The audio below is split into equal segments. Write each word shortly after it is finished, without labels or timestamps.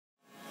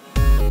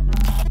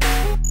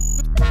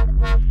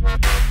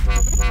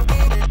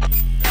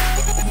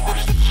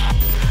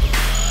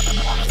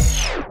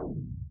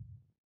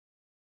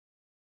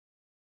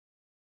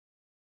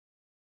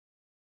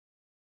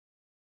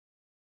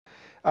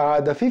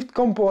The fifth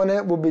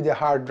component would be the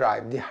hard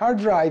drive. The hard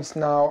drives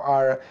now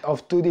are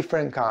of two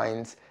different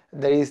kinds.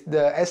 There is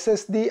the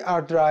SSD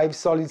hard drive,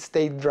 solid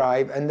state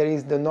drive, and there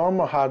is the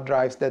normal hard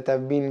drives that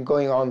have been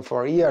going on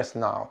for years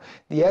now.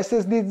 The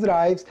SSD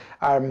drives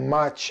are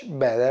much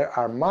better,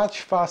 are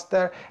much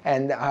faster,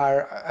 and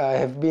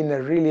have been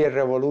really a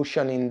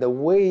revolution in the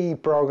way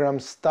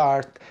programs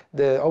start,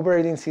 the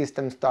operating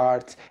system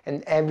starts,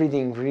 and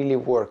everything really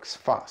works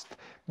fast.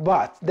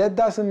 But that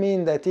doesn't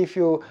mean that if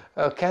you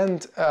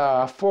can't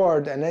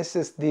afford an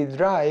SSD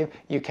drive,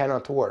 you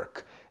cannot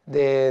work.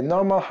 The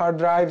normal hard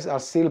drives are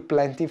still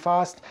plenty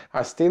fast,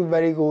 are still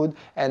very good,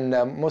 and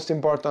most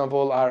important of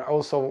all, are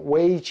also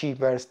way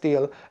cheaper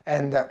still.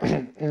 And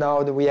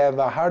now that we have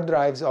hard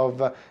drives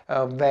of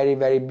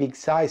very big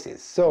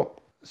sizes.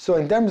 So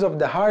in terms of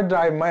the hard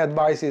drive, my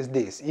advice is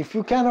this: if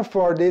you can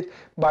afford it,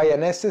 buy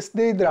an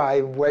SSD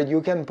drive where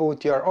you can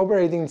put your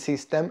operating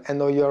system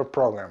and all your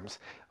programs.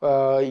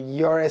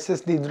 Your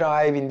SSD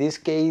drive in this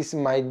case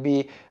might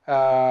be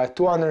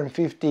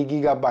 250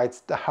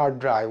 gigabytes hard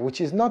drive,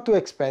 which is not too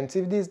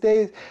expensive these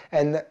days,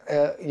 and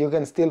you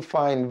can still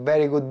find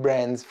very good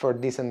brands for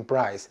decent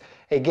price.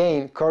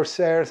 Again,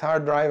 Corsair's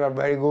hard drive are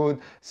very good,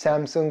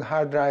 Samsung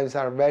hard drives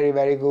are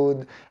very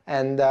good,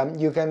 and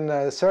you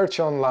can search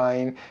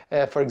online,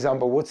 for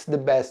example, what's the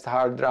best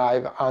hard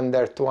drive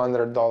under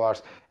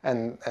 $200,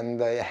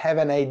 and have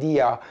an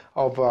idea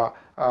of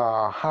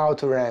how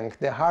to rank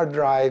the hard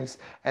drives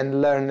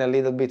and learn a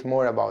little bit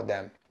more about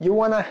them. You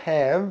want to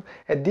have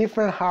a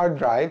different hard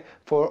drive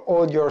for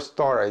all your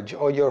storage,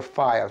 all your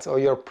files, all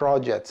your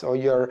projects, all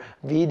your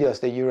videos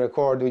that you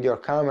record with your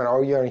camera,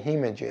 or your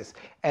images,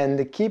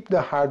 and keep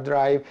the hard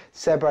drive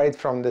separate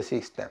from the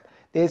system.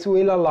 This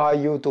will allow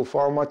you to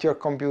format your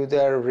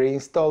computer,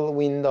 reinstall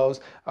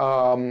Windows,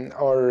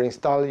 or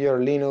install your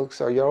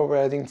Linux or your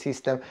operating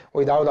system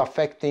without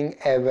affecting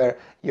ever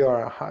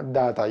your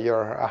data,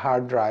 your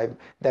hard drive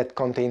that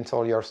contains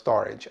all your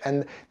storage.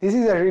 And this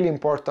is a really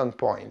important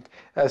point.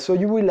 So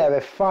you will have a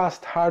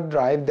fast hard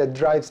drive that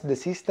drives the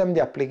system,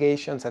 the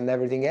applications, and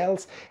everything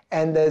else,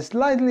 and a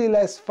slightly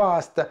less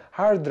fast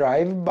hard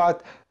drive,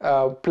 but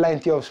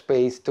plenty of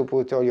space to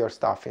put all your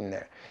stuff in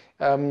there.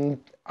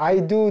 I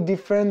do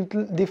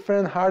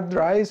different hard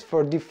drives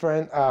for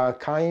different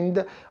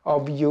kind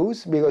of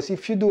use, because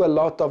if you do a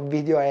lot of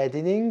video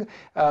editing,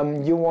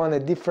 you want a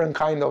different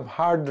kind of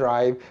hard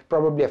drive,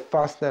 probably a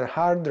faster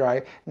hard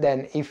drive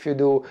than if you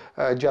do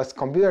just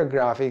computer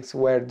graphics,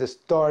 where the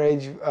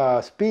storage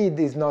speed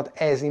is not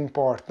as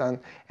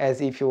important as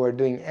if you were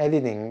doing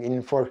editing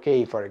in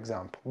 4K, for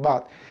example.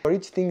 But for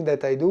each thing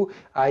that I do,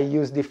 I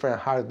use different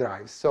hard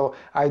drives. So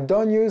I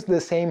don't use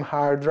the same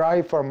hard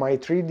drive for my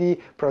 3D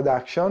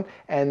production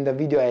and the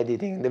video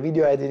editing. The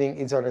video editing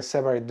is on a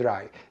separate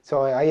drive.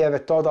 So I have a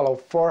total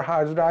of 4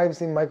 hard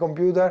drives in my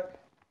computer.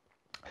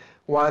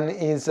 One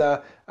is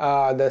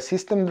the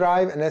system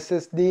drive, an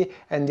SSD,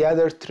 and the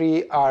other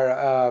 3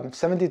 are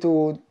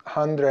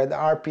 7200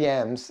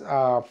 RPMs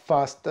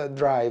fast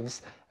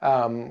drives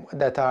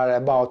that are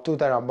about 2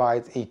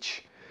 terabytes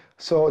each.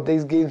 So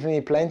this gives me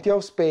plenty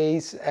of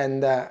space,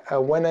 and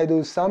when I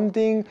do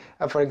something,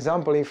 for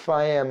example, if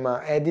I am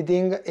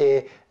editing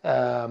a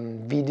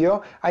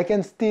video, I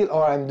can still,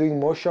 or I'm doing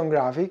motion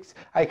graphics,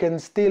 I can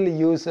still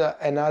use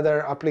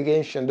another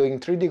application doing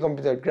 3D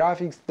computer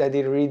graphics that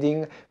is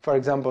reading, for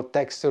example,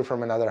 texture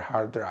from another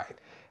hard drive.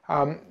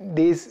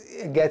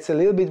 This gets a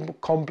little bit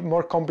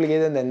more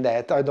complicated than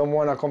that. I don't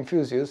want to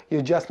confuse you.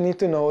 You just need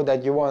to know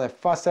that you want a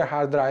faster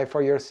hard drive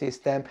for your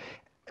system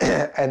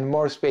and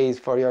more space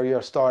for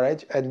your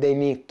storage, and they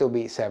need to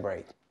be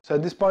separate. So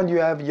at this point you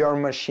have your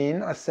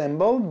machine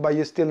assembled, but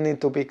you still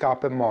need to pick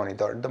up a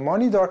monitor. The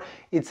monitor,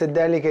 it's a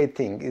delicate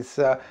thing. It's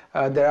there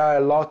are a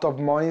lot of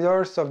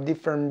monitors of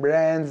different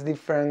brands,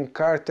 different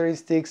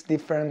characteristics,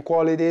 different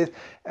qualities,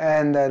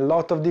 and a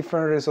lot of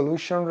different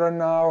resolution right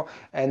now,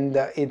 and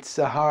it's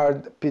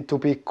hard to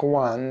pick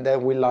one that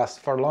will last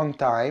for a long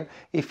time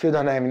if you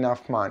don't have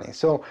enough money.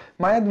 So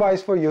my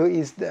advice for you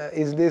is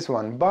this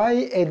one: buy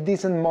a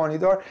decent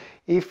monitor.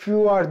 If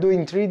you are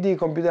doing 3D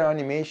computer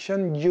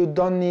animation, you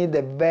don't need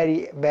a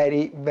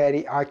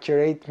very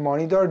accurate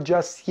monitor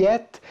just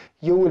yet.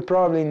 You will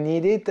probably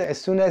need it as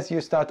soon as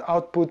you start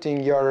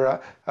outputting your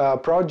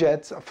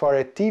projects for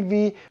a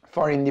TV,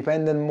 for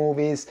independent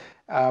movies,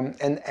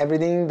 and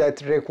everything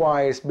that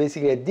requires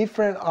basically a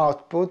different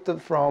output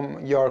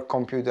from your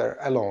computer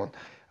alone.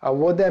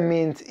 What that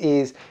means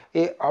is,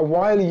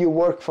 while you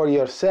work for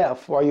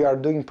yourself, while you are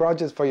doing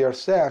projects for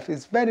yourself,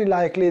 it's very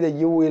likely that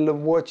you will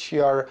watch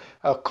your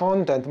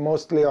content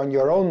mostly on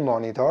your own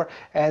monitor,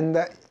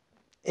 and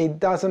it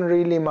doesn't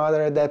really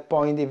matter at that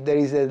point if there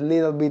is a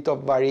little bit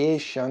of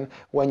variation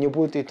when you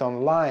put it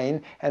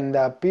online, and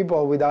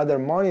people with other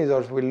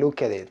monitors will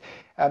look at it.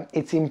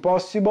 It's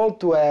impossible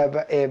to have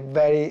a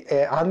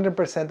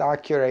 100%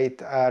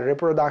 accurate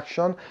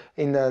reproduction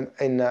in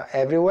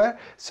everywhere.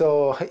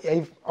 So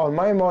if on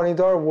my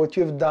monitor what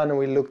you've done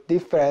will look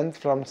different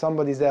from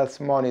somebody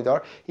else's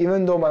monitor,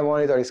 even though my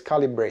monitor is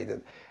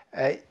calibrated.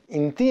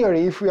 In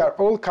theory, if we are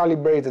all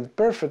calibrated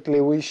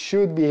perfectly, we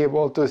should be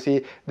able to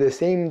see the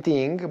same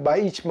thing, but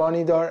each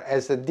monitor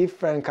has a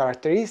different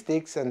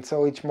characteristics, and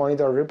so each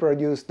monitor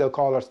reproduces the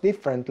colors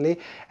differently,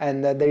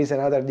 and there is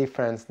another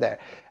difference there.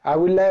 I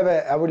will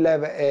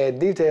have a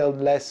detailed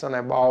lesson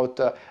about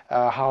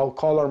how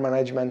color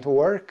management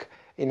works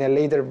in a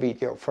later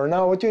video. For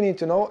now, what you need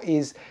to know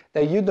is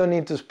that you don't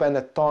need to spend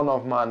a ton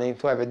of money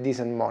to have a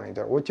decent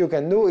monitor. What you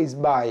can do is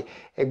buy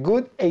a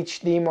good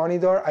HD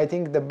monitor. I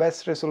think the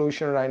best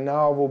resolution right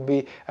now would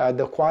be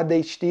the Quad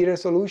HD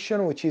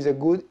resolution, which is a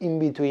good in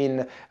between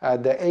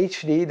the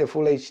HD, the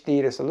full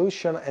HD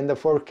resolution, and the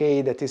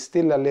 4K that is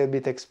still a little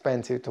bit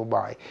expensive to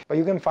buy. But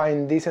you can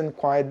find decent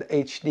Quad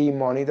HD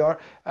monitor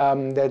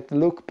that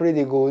look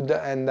pretty good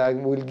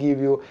and will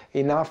give you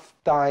enough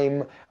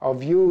time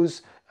of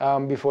use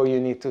before you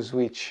need to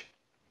switch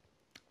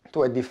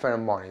to a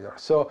different monitor.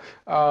 So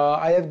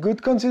I have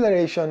good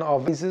consideration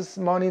of Asus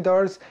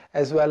monitors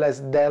as well as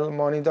Dell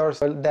monitors.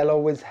 Dell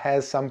always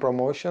has some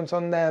promotions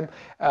on them,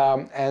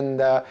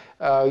 and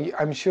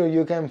I'm sure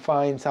you can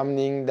find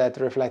something that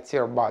reflects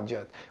your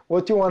budget.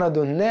 What you want to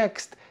do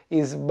next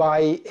is buy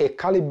a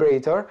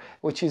calibrator,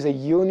 which is a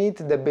unit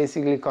that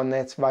basically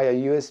connects via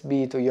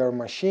USB to your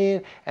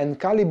machine and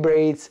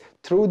calibrates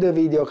through the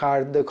video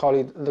card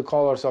the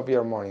colors of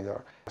your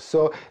monitor,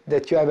 so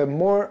that you have a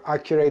more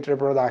accurate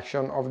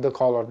reproduction of the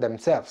color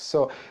themselves.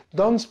 So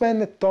don't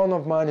spend a ton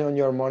of money on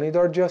your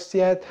monitor just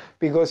yet,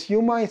 because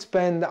you might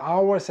spend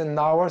hours and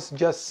hours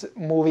just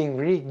moving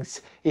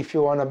rigs if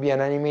you want to be an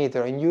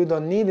animator, and you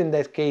don't need in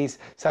that case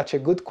such a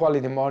good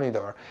quality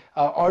monitor.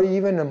 Or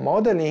even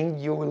modeling,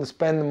 you will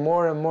spend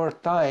more and more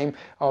time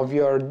of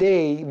your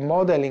day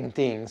modeling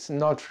things,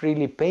 not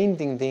really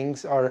painting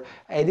things or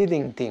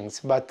editing things.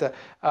 But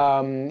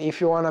if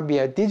you want to be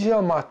a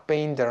digital matte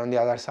painter on the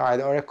other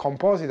side, or a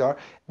compositor,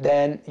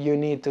 then you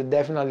need to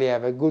definitely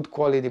have a good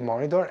quality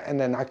monitor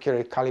and an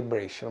accurate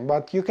calibration.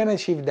 But you can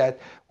achieve that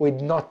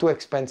with not too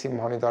expensive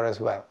monitor as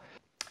well.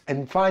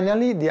 And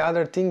finally, the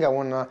other thing I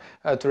want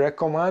to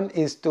recommend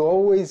is to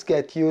always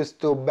get used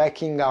to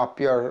backing up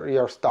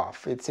your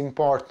stuff. It's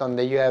important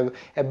that you have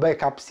a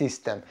backup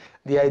system.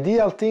 The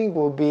ideal thing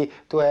would be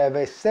to have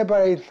a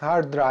separate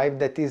hard drive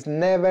that is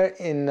never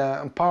in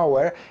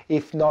power,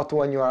 if not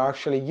when you are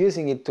actually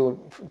using it to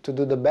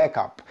do the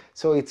backup.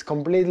 So it's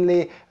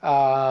completely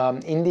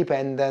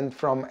independent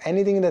from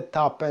anything that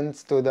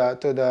happens to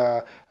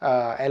the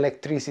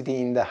electricity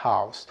in the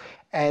house.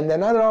 And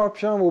another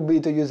option would be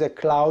to use a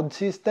cloud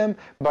system,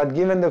 but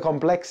given the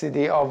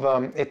complexity of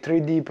a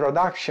 3D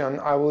production,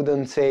 I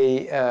would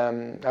say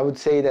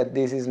that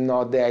this is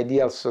not the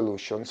ideal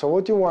solution. So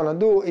what you want to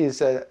do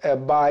is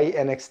buy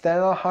an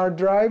external hard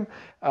drive,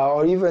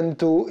 or even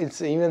two.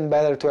 It's even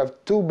better to have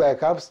two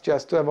backups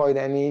just to avoid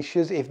any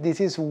issues. If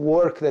this is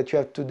work that you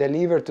have to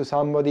deliver to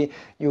somebody,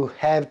 you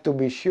have to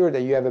be sure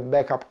that you have a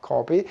backup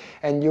copy,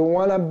 and you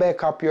want to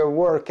back up your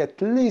work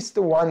at least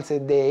once a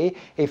day,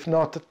 if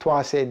not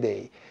twice a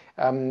day.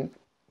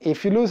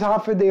 If you lose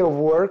half a day of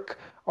work,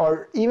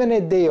 or even a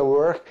day of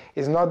work,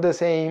 is not the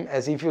same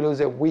as if you lose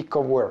a week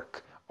of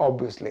work,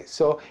 obviously.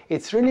 So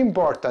it's really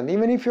important.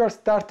 Even if you're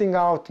starting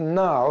out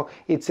now,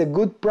 it's a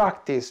good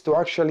practice to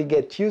actually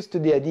get used to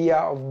the idea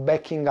of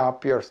backing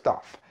up your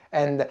stuff,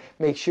 and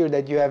make sure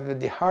that you have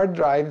the hard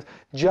drive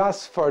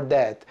just for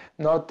that,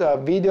 not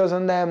videos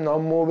on them, no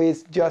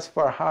movies, just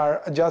for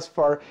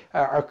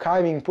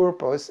archiving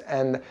purpose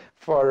and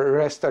for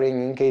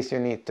restoring in case you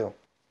need to.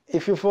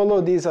 If you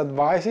follow these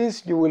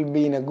advices, you will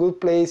be in a good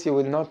place. You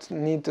will not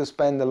need to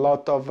spend a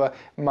lot of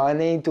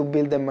money to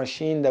build a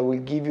machine that will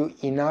give you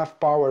enough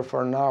power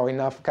for now,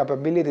 enough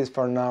capabilities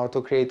for now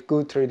to create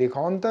good 3D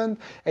content,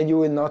 and you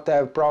will not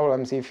have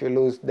problems if you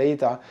lose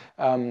data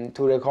to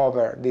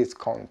recover this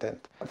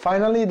content.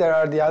 Finally, there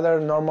are the other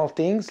normal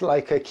things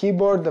like a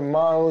keyboard, a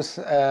mouse,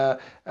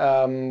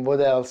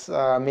 what else?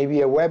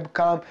 Maybe a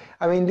webcam.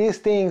 I mean, these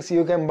things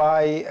you can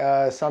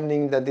buy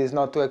something that is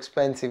not too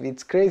expensive.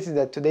 It's crazy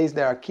that today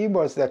there are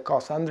keyboards that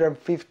cost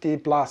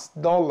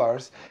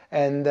 $150+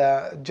 and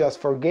just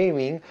for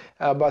gaming,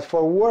 but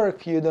for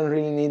work you don't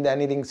really need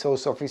anything so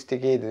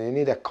sophisticated. You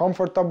need a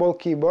comfortable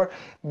keyboard.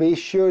 Be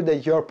sure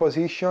that your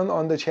position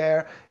on the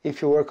chair,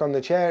 if you work on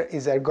the chair,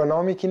 is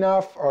ergonomic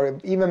enough, or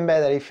even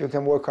better if you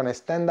can work on a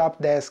stand-up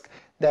desk.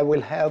 That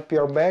will help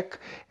your back,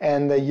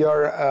 and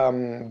your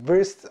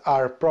wrists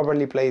are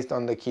properly placed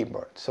on the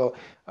keyboard. So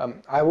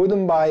I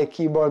wouldn't buy a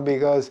keyboard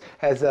because it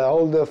has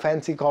all the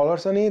fancy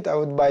colors on it. I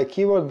would buy a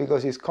keyboard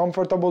because it's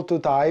comfortable to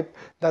type,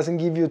 doesn't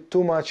give you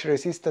too much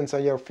resistance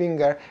on your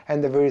finger,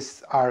 and the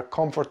wrists are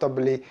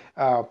comfortably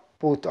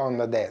put on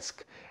the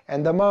desk.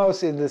 And the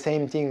mouse is the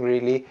same thing,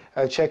 really.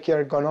 Check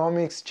your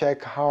ergonomics,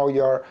 check how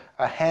your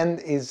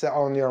hand is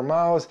on your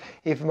mouse.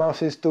 If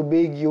mouse is too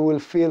big, you will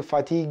feel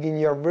fatigue in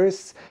your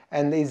wrists,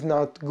 and it's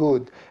not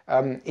good.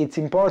 It's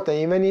important,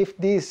 even if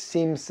this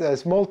seems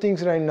small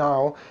things right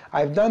now,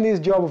 I've done this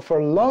job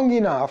for long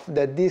enough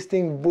that this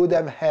thing would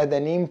have had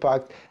an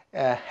impact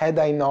had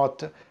I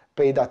not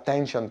paid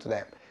attention to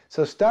them.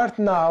 So start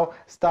now,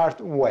 start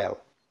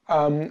well.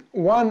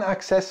 One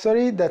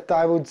accessory that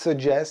I would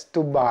suggest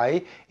to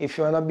buy if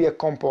you want to be a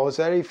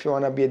composer, if you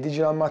want to be a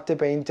digital matte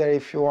painter,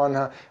 if you want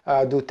to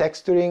do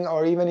texturing,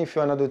 or even if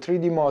you want to do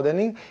 3D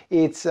modeling,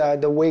 it's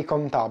the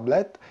Wacom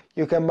Tablet.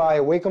 You can buy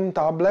a Wacom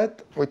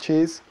Tablet, which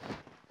is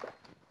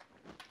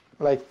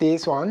like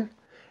this one,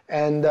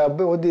 and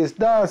what this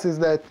does is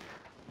that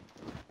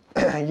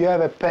you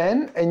have a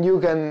pen and you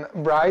can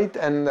write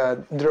and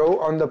draw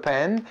on the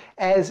pen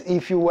as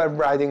if you were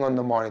writing on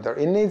the monitor.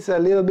 It needs a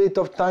little bit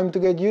of time to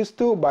get used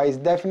to, but it's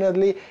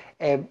definitely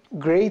a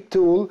great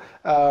tool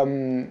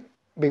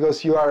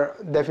because you are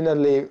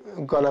definitely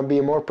gonna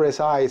be more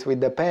precise with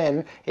the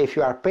pen if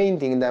you are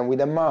painting than with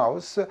a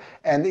mouse,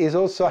 and is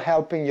also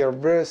helping your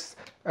wrist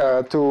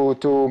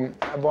to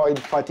avoid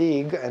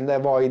fatigue and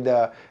avoid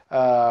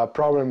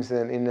problems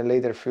in the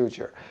later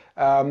future.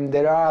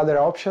 There are other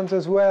options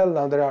as well.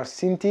 Now there are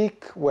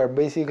Cintiq, where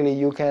basically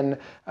you can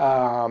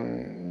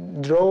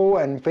draw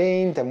and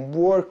paint and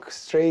work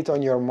straight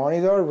on your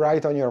monitor,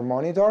 right on your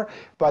monitor,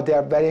 but they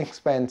are very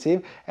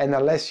expensive, and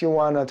unless you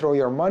want to throw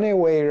your money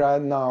away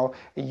right now,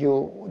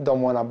 you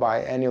don't want to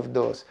buy any of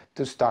those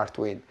to start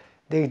with.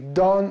 They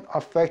don't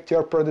affect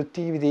your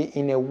productivity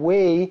in a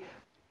way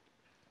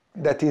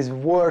that is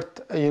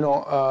worth,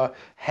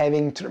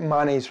 having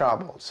money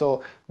trouble.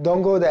 So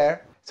don't go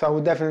there. So I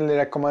would definitely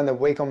recommend a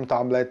Wacom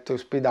tablet to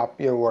speed up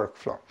your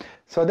workflow.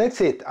 So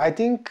that's it. I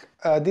think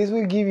this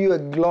will give you a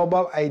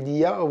global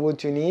idea of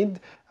what you need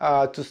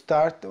to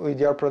start with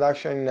your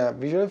production in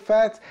visual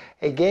effects.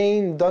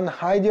 Again, don't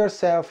hide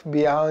yourself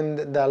behind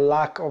the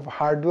lack of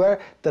hardware,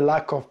 the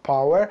lack of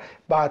power,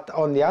 but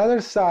on the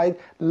other side,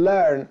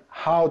 learn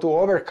how to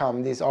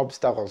overcome these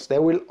obstacles.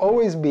 There will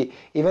always be,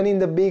 even in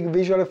the big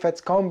visual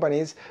effects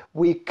companies,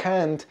 we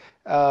can't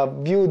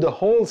view the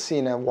whole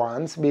scene at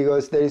once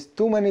because there is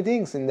too many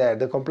things in there.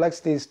 The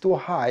complexity is too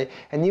high,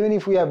 and even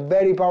if we have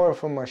very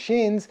powerful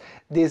machines,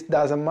 this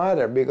doesn't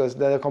matter because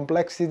the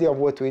complexity of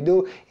what we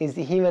do is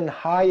even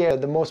higher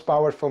than the most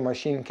powerful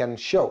machine can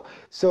show.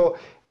 So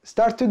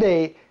start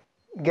today,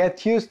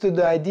 get used to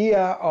the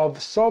idea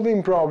of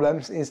solving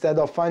problems instead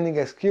of finding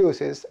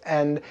excuses,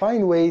 and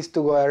find ways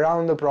to go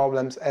around the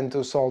problems and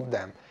to solve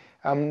them.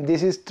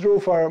 This is true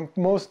for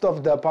most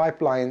of the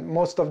pipeline,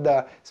 most of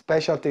the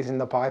specialties in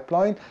the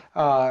pipeline.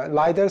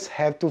 Lighters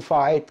have to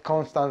fight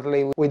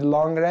constantly with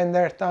long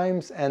render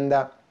times and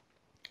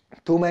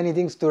too many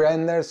things to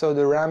render, so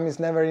the RAM is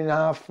never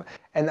enough,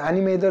 and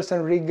animators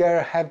and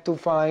riggers have to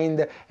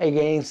find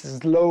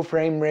against slow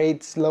frame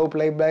rates, slow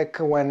playback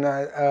when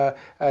the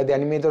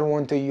animator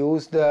want to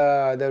use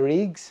the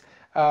rigs.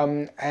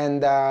 And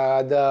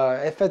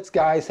the effects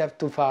guys have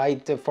to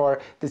fight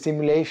for the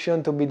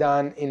simulation to be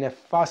done in a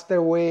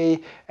faster way,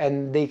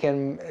 and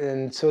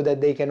so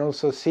that they can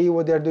also see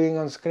what they're doing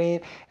on screen.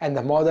 And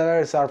the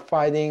modelers are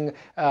fighting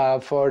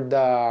for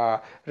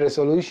the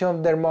resolution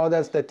of their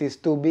models that is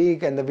too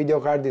big, and the video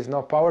card is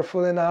not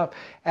powerful enough.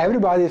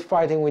 Everybody is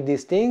fighting with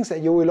these things,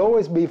 and you will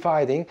always be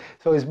fighting.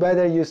 So it's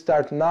better you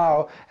start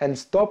now and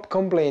stop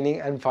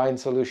complaining and find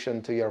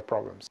solution to your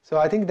problems. So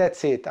I think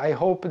that's it. I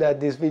hope that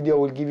this video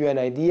will give you an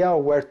idea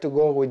of where to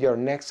go with your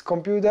next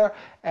computer,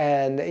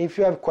 and if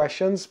you have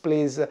questions,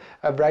 please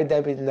write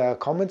them in the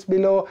comments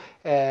below.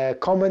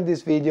 Comment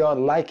this video,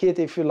 like it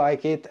if you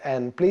like it,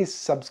 and please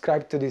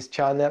subscribe to this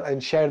channel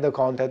and share the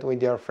content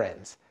with your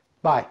friends.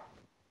 Bye!